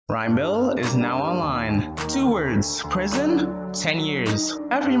RhymBil is now online. 2 words, prison, 10 years.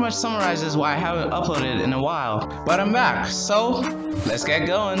 That pretty much summarizes why I haven't uploaded in a while. But I'm back, so let's get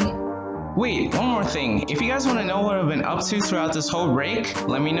going. Wait, one more thing. If you guys want to know what I've been up to throughout this whole break,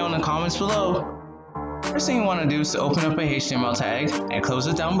 let me know in the comments below. First thing you want to do is to open up a HTML tag and close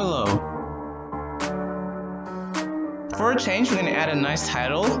it down below. For a change, we're going to add a nice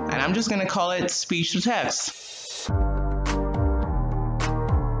title, and I'm just going to call it speech to text.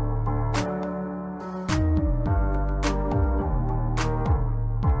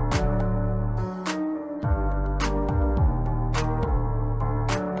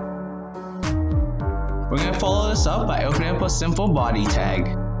 We're going to follow this up by opening up a simple body tag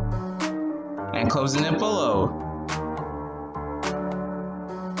and closing it below.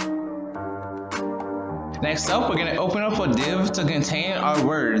 Next up, we're going to open up a div to contain our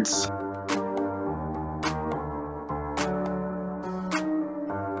words.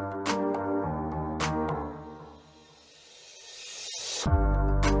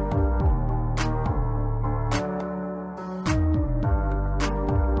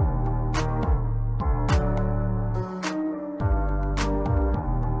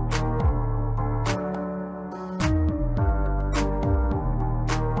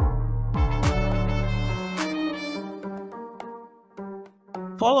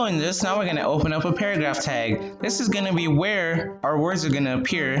 Following this, now we're going to open up a paragraph tag. This is going to be where our words are going to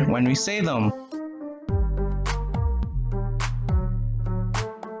appear when we say them.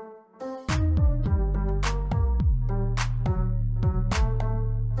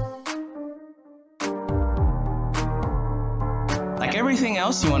 Like everything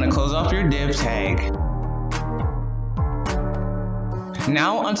else, you want to close off your div tag.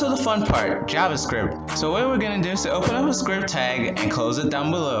 Now onto the fun part, JavaScript. So what we're going to do is to open up a script tag and close it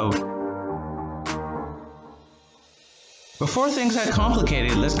down below. Before things get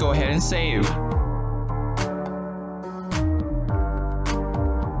complicated, let's go ahead and save.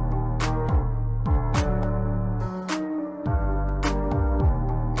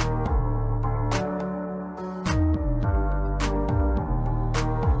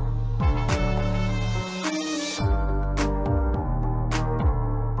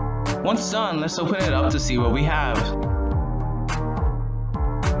 Once done, let's open it up to see what we have.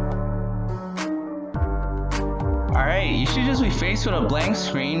 Alright, you should just be faced with a blank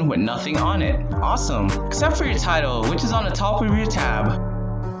screen with nothing on it. Awesome! Except for your title, which is on the top of your tab.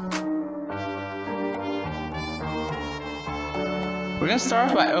 We're going to start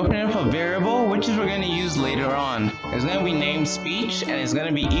off by opening up a variable, which is we're going to use later on. It's going to be named speech, and it's going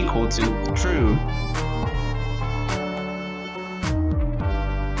to be equal to true.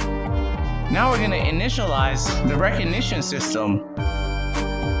 Now we're going to initialize the recognition system.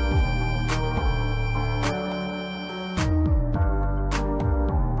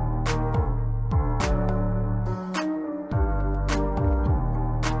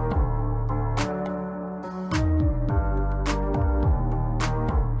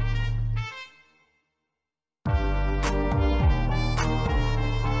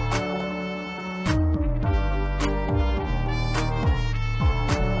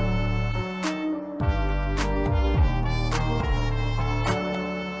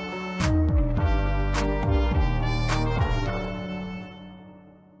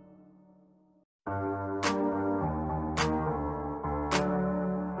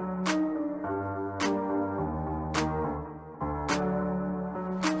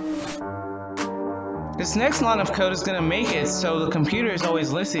 This next line of code is going to make it so the computer is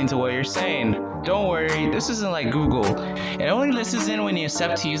always listening to what you're saying. Don't worry, this isn't like Google. It only listens in when you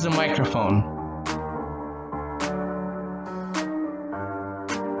accept to use the microphone.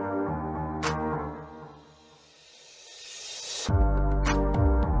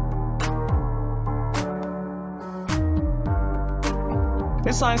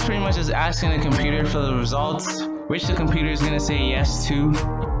 This line is pretty much just asking the computer for the results, which the computer is going to say yes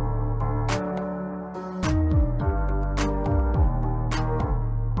to.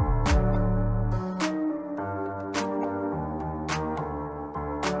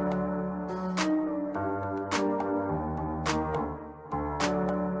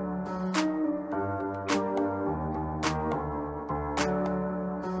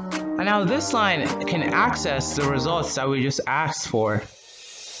 And now this line can access the results that we just asked for.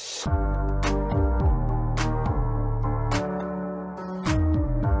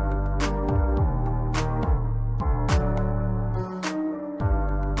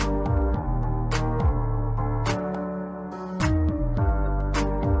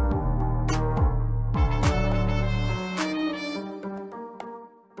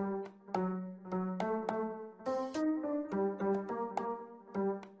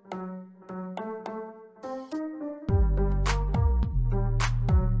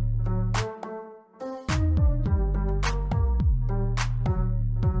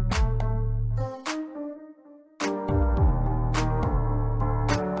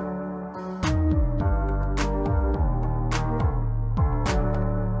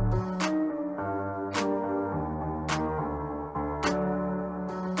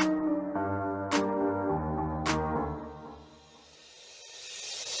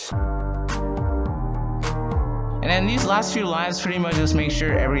 then these last few lines pretty much just make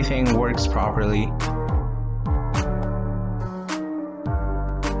sure everything works properly.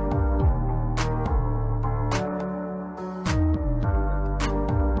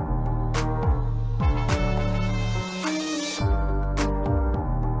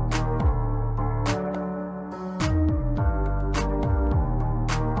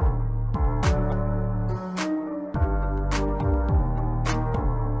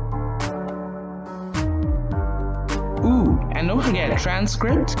 Ooh, and don't forget,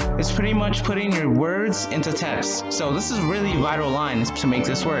 transcript is pretty much putting your words into text. So this is really vital lines to make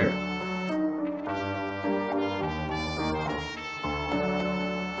this work.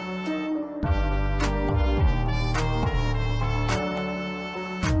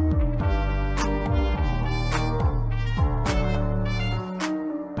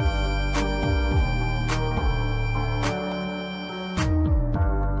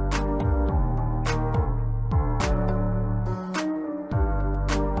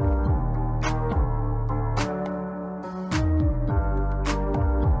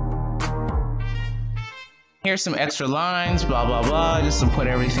 Here's some extra lines, blah blah blah, just to put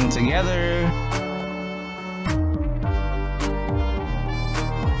everything together.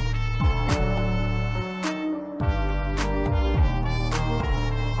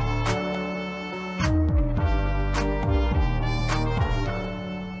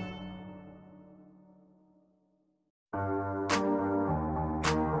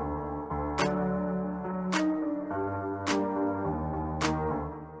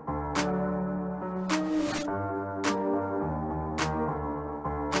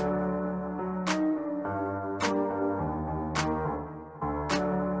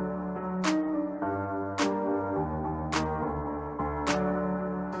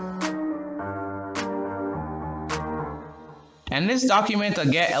 And this document, the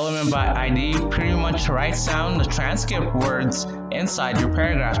get element by ID, pretty much writes down the transcript words inside your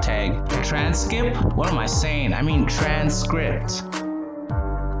paragraph tag. Transcript? What am I saying? I mean transcript.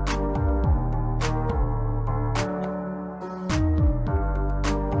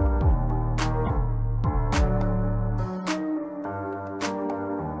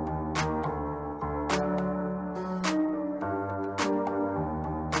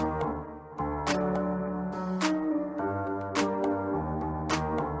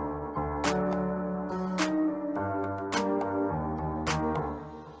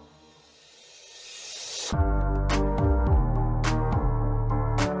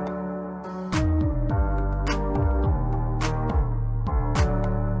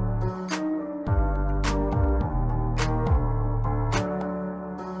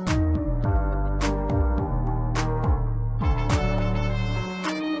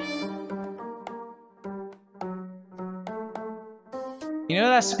 You know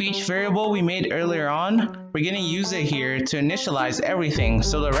that speech variable we made earlier on? We're going to use it here to initialize everything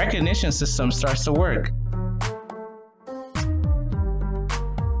so the recognition system starts to work.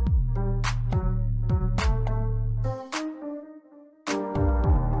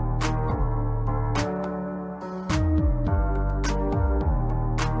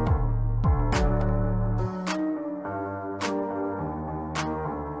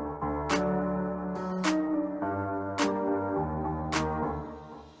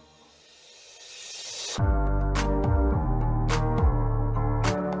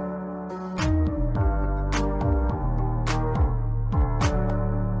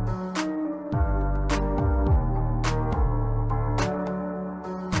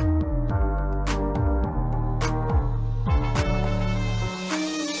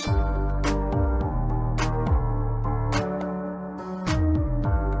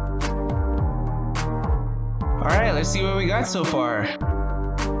 Alright, let's see what we got so far.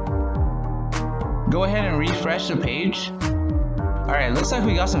 Go ahead and refresh the page. Alright, looks like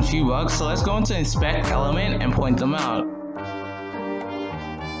we got some few bugs, so let's go into inspect element and point them out.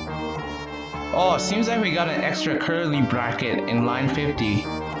 Oh, seems like we got an extra curly bracket in line 50.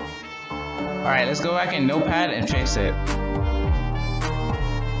 Alright, let's go back in Notepad and fix it.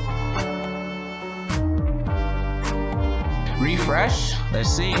 Refresh, let's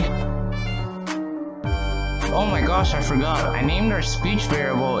see. Oh my gosh, I forgot. I named our speech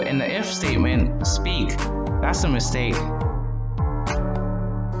variable in the if statement speak. That's a mistake.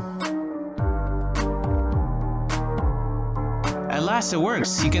 At last it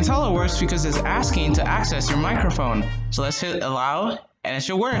works. You can tell it works because it's asking to access your microphone. So let's hit allow and it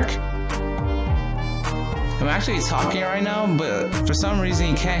should work. I'm actually talking right now, but for some reason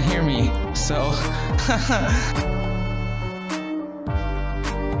you can't hear me. So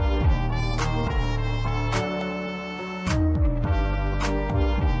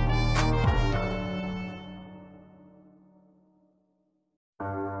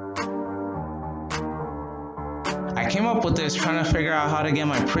came up with this trying to figure out how to get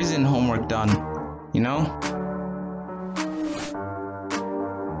my prison homework done, you know?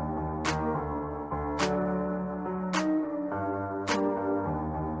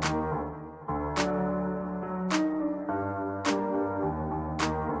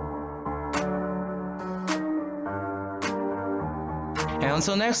 And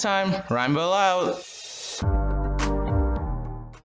until next time, RhymBil out.